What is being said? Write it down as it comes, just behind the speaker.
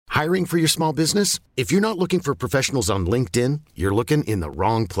Hiring for your small business? If you're not looking for professionals on LinkedIn, you're looking in the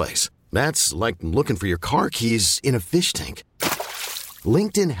wrong place. That's like looking for your car keys in a fish tank.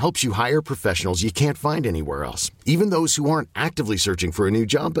 LinkedIn helps you hire professionals you can't find anywhere else, even those who aren't actively searching for a new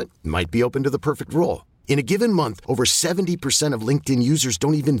job but might be open to the perfect role. In a given month, over 70% of LinkedIn users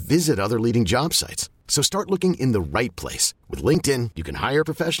don't even visit other leading job sites. So start looking in the right place. With LinkedIn, you can hire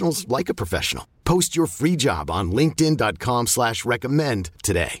professionals like a professional. Post your free job on linkedin.com/recommend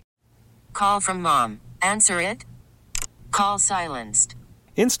today. Call from mom. Answer it. Call silenced.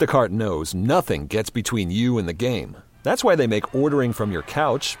 Instacart knows nothing gets between you and the game. That's why they make ordering from your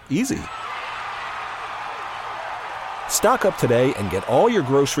couch easy. Stock up today and get all your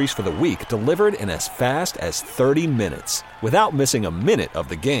groceries for the week delivered in as fast as 30 minutes without missing a minute of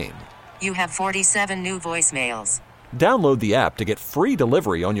the game. You have 47 new voicemails. Download the app to get free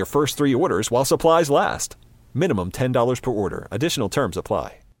delivery on your first 3 orders while supplies last. Minimum $10 per order. Additional terms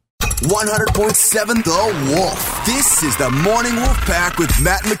apply. 100.7 The Wolf. This is the Morning Wolf Pack with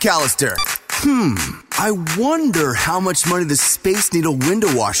Matt McAllister. I wonder how much money the Space Needle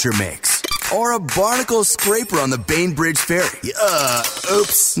window washer makes. Or a barnacle scraper on the Bainbridge Ferry.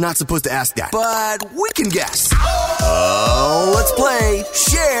 Oops, not supposed to ask that. But we can guess. Let's play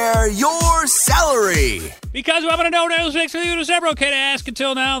Share Your Salary. Because we want to know those things for you. It's never okay to ask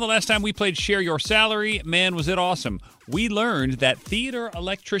until now. The last time we played Share Your Salary, man, was it awesome. We learned that theater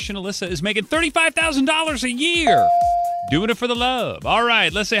electrician Alyssa is making $35,000 a year. Doing it for the love. All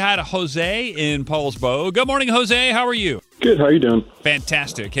right, let's say hi to Jose in Paulsbo. Good morning, Jose. How are you? Good. How are you doing?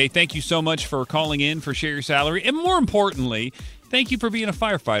 Fantastic. Hey, thank you so much for calling in for Share Your Salary. And more importantly, thank you for being a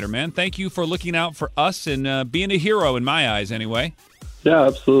firefighter, man. Thank you for looking out for us and being a hero in my eyes anyway. Yeah,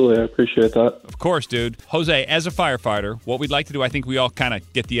 absolutely. I appreciate that. Of course, dude. Jose, as a firefighter, what we'd like to do, I think we all kind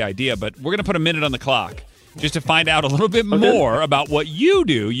of get the idea, but we're going to put a minute on the clock just to find out a little bit more about what you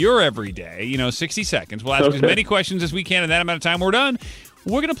do your everyday, 60 seconds. We'll ask as many questions as we can in that amount of time. We're done.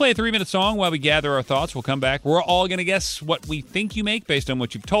 We're going to play a 3-minute song while we gather our thoughts. We'll come back. We're all going to guess what we think you make based on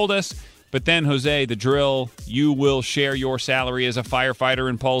what you've told us. But then, Jose, the drill, you will share your salary as a firefighter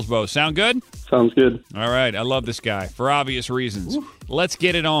in Paulsbo. Sound good? Sounds good. All right. I love this guy for obvious reasons. Ooh. Let's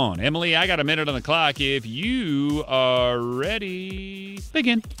get it on. Emily, I got a minute on the clock. If you are ready,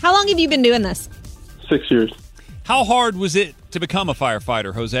 begin. How long have you been doing this? 6 years. How hard was it to become a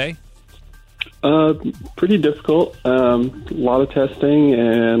firefighter, Jose? Pretty difficult. A lot of testing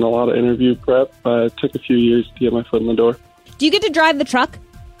and a lot of interview prep. It took a few years to get my foot in the door. Do you get to drive the truck?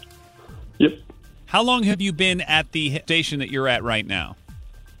 Yep. How long have you been at the station that you're at right now?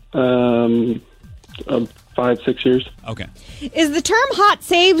 5-6 years. Okay. Is the term hot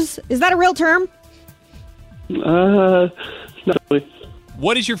saves, is that a real term? Not really.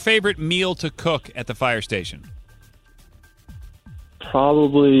 What is your favorite meal to cook at the fire station?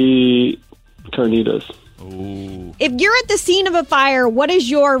 Probably carnitas. Ooh. If you're at the scene of a fire, what is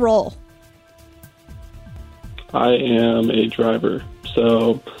your role? I am a driver,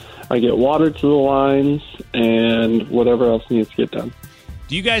 so I get water to the lines and whatever else needs to get done.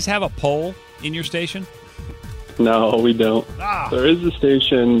 Do you guys have a pole in your station? No, we don't. There is a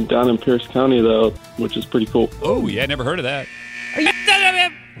station down in Pierce County, though, which is pretty cool. Oh, yeah, never heard of that.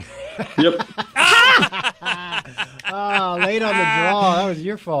 Yep. Oh, late on the draw. That was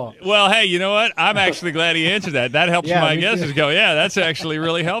your fault. Well, hey, you know what? I'm actually glad he answered that. That helps my guesses too. go, yeah, that's actually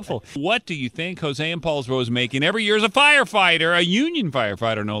really helpful. What do you think Jose in Paulsbo is making every year as a firefighter, a union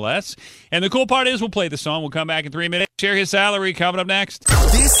firefighter, no less? And the cool part is we'll play the song. We'll come back in 3 minutes. Share his salary coming up next.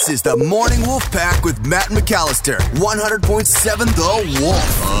 This is the Morning Wolf Pack with Matt McAllister. 100.7 The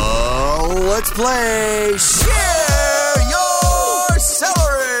Wolf. Let's play Share Your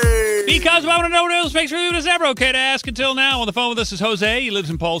Salary. Because I want to know what else makes it never okay to ask until now. On the phone with us is Jose. He lives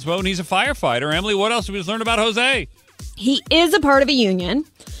in Paulsbo, and he's a firefighter. Emily, what else did we just learn about Jose? He is a part of a union.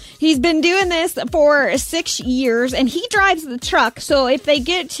 He's been doing this for 6 years, and he drives the truck. So if they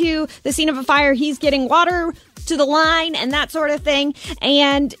get to the scene of a fire, he's getting water to the line and that sort of thing.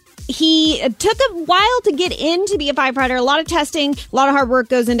 And he took a while to get in to be a firefighter. A lot of testing, a lot of hard work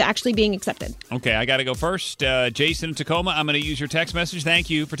goes into actually being accepted. Okay, I got to go first. Jason in Tacoma, I'm going to use your text message. Thank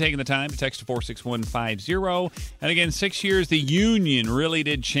you for taking the time to text to 46150. And again, 6 years, the union really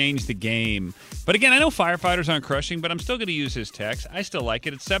did change the game. But again, I know firefighters aren't crushing, but I'm still going to use his text. I still like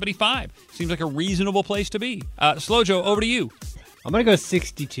it. It's 75. Seems like a reasonable place to be. Slow Joe, over to you. I'm going to go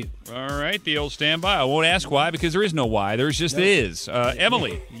 62. All right, the old standby. I won't ask why because there is no why. There's just is.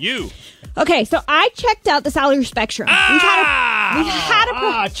 Emily, you. Okay, so I checked out the salary spectrum. We've had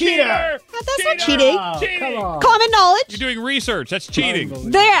a cheater! That's not cheating. Cheating. Common knowledge. You're doing research. That's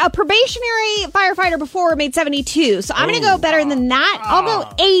cheating. There, a probationary firefighter before made 72, so I'm going to go better than that. I'll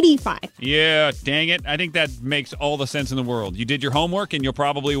go 85. Yeah, dang it. I think that makes all the sense in the world. You did your homework, and you'll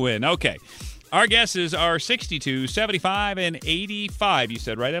probably win. Okay. Our guesses are 62, 75, and 85. You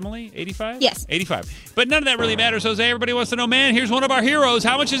said, right, Emily? 85? Yes. 85. But none of that really matters, Jose. Everybody wants to know, man, here's one of our heroes.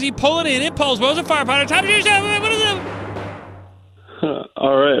 How much is he pulling in? Impulse, what was a firefighter? Time to do something. What is it?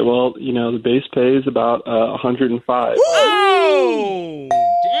 All right. Well, the base pay is about 105. Oh,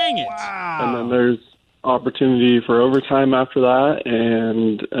 dang it. And then there's opportunity for overtime after that,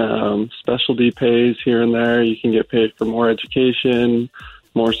 and specialty pays here and there. You can get paid for more education,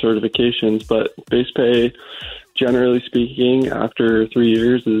 more certifications, but base pay, generally speaking, after 3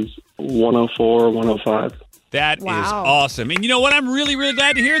 years is 104, 105. That is awesome. And you know what? I'm really, really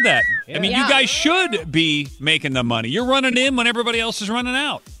glad to hear that. I mean, you guys should be making the money. You're running in when everybody else is running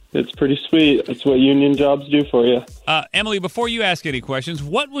out. It's pretty sweet. It's what union jobs do for you. Emily, before you ask any questions,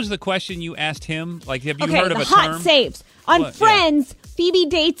 what was the question you asked him? Like, have you heard of a term? Okay, the hot saves. On Friends, Phoebe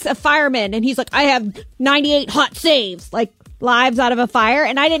dates a fireman, and he's like, I have 98 hot saves, like lives out of a fire.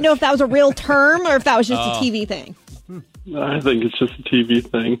 And I didn't know if that was a real term or if that was just a TV thing. I think it's just a TV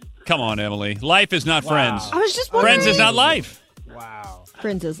thing. Come on, Emily. Life is not Friends. I was just wondering. Friends is not life. Wow.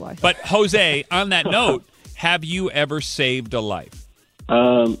 Friends is life. But, Jose, on that note, have you ever saved a life?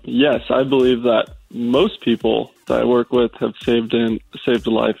 Yes, I believe that most people that I work with have saved a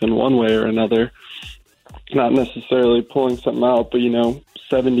life in one way or another. Not necessarily pulling something out, but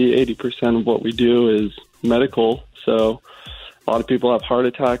 70-80% of what we do is medical. So a lot of people have heart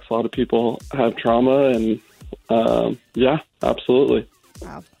attacks. A lot of people have trauma, and yeah, absolutely.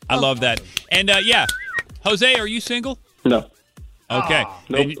 Wow. I love that. And Jose, are you single? No. Okay,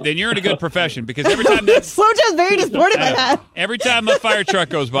 nope. then you're in a good profession because every time that Slojo's very disappointed by that. every time a fire truck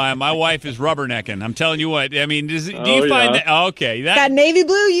goes by, my wife is rubbernecking. I'm telling you what. I mean, do you find that okay? That navy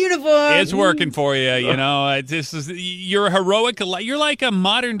blue uniform. It's working for you. You're a heroic. You're like a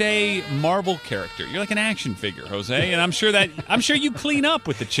modern day Marvel character. You're like an action figure, Jose. And I'm sure you clean up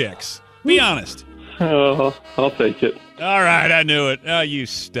with the chicks. Be honest. Oh, I'll take it. All right, I knew it. Oh, you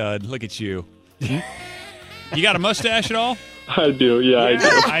stud! Look at you. You got a mustache at all? I do, yeah. I do.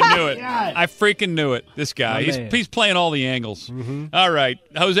 I knew it. I freaking knew it. This guy. He's playing all the angles. Mm-hmm. All right.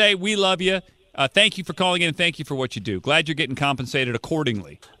 Jose, we love you. Thank you for calling in, and thank you for what you do. Glad you're getting compensated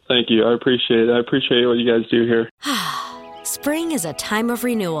accordingly. Thank you. I appreciate it. I appreciate what you guys do here. Spring is a time of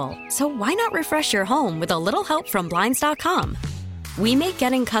renewal, so why not refresh your home with a little help from Blinds.com? We make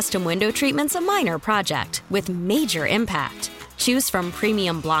getting custom window treatments a minor project with major impact. Choose from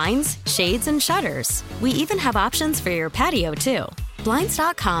premium blinds, shades, and shutters. We even have options for your patio, too.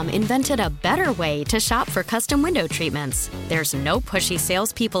 Blinds.com invented a better way to shop for custom window treatments. There's no pushy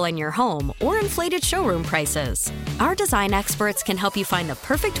salespeople in your home or inflated showroom prices. Our design experts can help you find the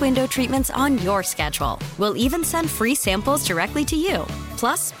perfect window treatments on your schedule. We'll even send free samples directly to you.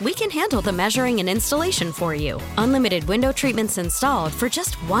 Plus, we can handle the measuring and installation for you. Unlimited window treatments installed for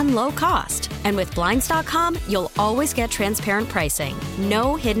just one low cost. And with Blinds.com, you'll always get transparent pricing.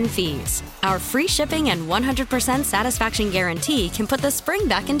 No hidden fees. Our free shipping and 100% satisfaction guarantee can put the spring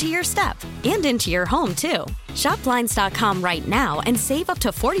back into your step and into your home, too. Shop Blinds.com right now and save up to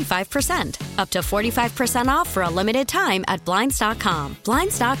 45%. Up to 45% off for a limited time at Blinds.com.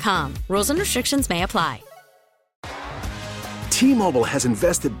 Blinds.com. Rules and restrictions may apply. T-Mobile has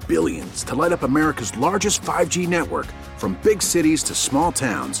invested billions to light up America's largest 5G network, from big cities to small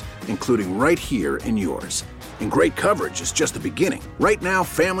towns, including right here in yours. And great coverage is just the beginning. Right now,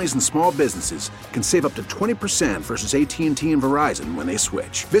 families and small businesses can save up to 20% versus AT&T and Verizon when they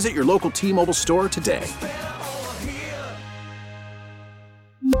switch. Visit your local T-Mobile store today.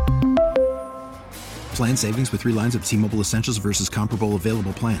 Plan savings with 3 lines of T-Mobile Essentials versus comparable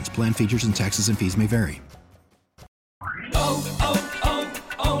available plans. Plan features and taxes and fees may vary.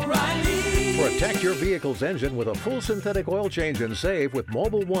 Protect your vehicle's engine with a full synthetic oil change and save with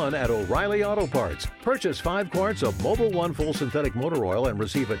Mobil 1 at O'Reilly Auto Parts. Purchase 5 quarts of Mobil 1 full synthetic motor oil and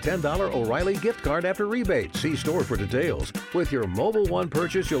receive a $10 O'Reilly gift card after rebate. See store for details. With your Mobil 1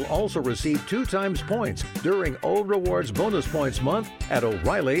 purchase, you'll also receive 2 times points during O Rewards Bonus Points Month at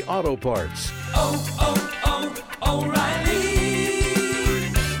O'Reilly Auto Parts.